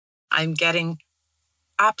I'm getting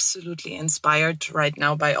absolutely inspired right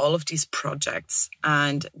now by all of these projects,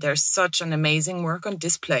 and there's such an amazing work on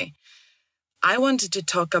display. I wanted to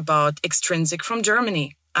talk about Xtrinsic from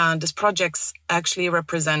Germany. This project actually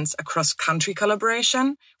represents a cross-country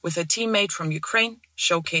collaboration with a teammate from Ukraine,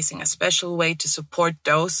 showcasing a special way to support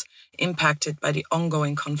those impacted by the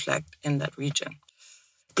ongoing conflict in that region.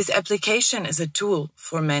 This application is a tool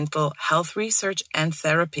for mental health research and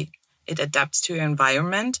therapy. It adapts to your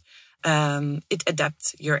environment. It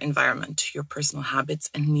adapts your environment to your personal habits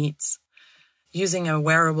and needs. Using a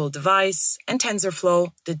wearable device and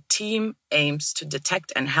TensorFlow, the team aims to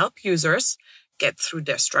detect and help users get through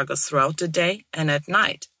their struggles throughout the day and at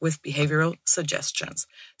night with behavioral suggestions.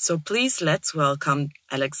 So please let's welcome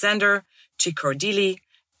Alexander, Chikordili,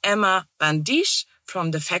 Emma Vandysh from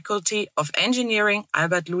the Faculty of Engineering,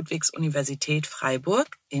 Albert-Ludwigs-Universität Freiburg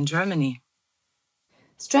in Germany.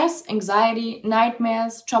 Stress, anxiety,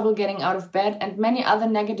 nightmares, trouble getting out of bed, and many other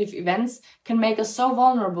negative events can make us so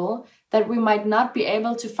vulnerable that we might not be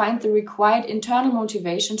able to find the required internal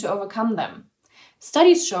motivation to overcome them.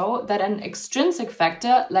 Studies show that an extrinsic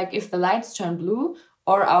factor, like if the lights turn blue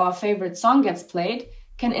or our favorite song gets played,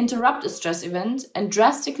 can interrupt a stress event and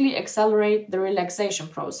drastically accelerate the relaxation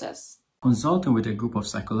process. Consulting with a group of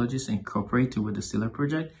psychologists and cooperating with the Stiller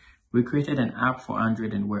project, we created an app for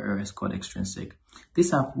Android and Wear OS called Xtrinsic.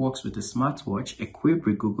 This app works with a smartwatch equipped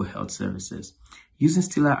with Google Health Services. Using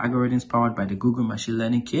Stiller algorithms powered by the Google Machine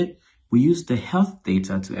Learning Kit, we use the health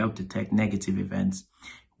data to help detect negative events,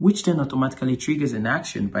 which then automatically triggers an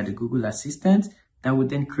action by the Google Assistant that would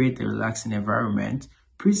then create the relaxing environment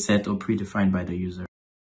preset or predefined by the user.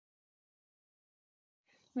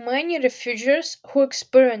 Many refugees who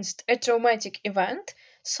experienced a traumatic event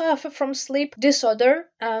suffer from sleep disorder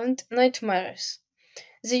and nightmares.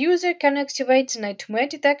 The user can activate the nightmare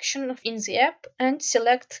detection in the app and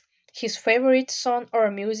select his favorite song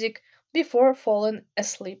or music before falling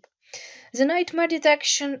asleep. The nightmare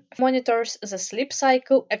detection monitors the sleep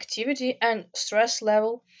cycle, activity, and stress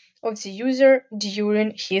level of the user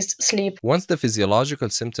during his sleep. Once the physiological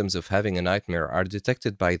symptoms of having a nightmare are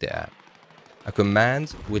detected by the app, a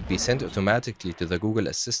command would be sent automatically to the Google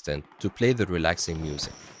Assistant to play the relaxing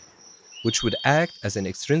music, which would act as an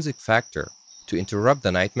extrinsic factor to interrupt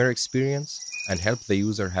the nightmare experience and help the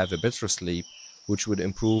user have a better sleep, which would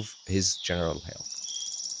improve his general health.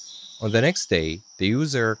 On the next day, the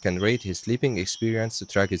user can rate his sleeping experience to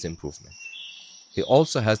track his improvement. He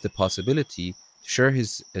also has the possibility to share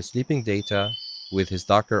his sleeping data with his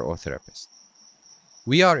doctor or therapist.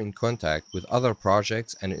 We are in contact with other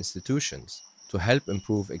projects and institutions to help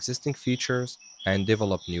improve existing features and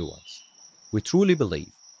develop new ones. We truly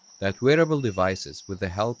believe that wearable devices with the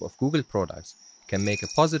help of Google products can make a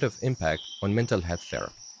positive impact on mental health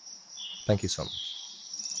therapy. Thank you so much.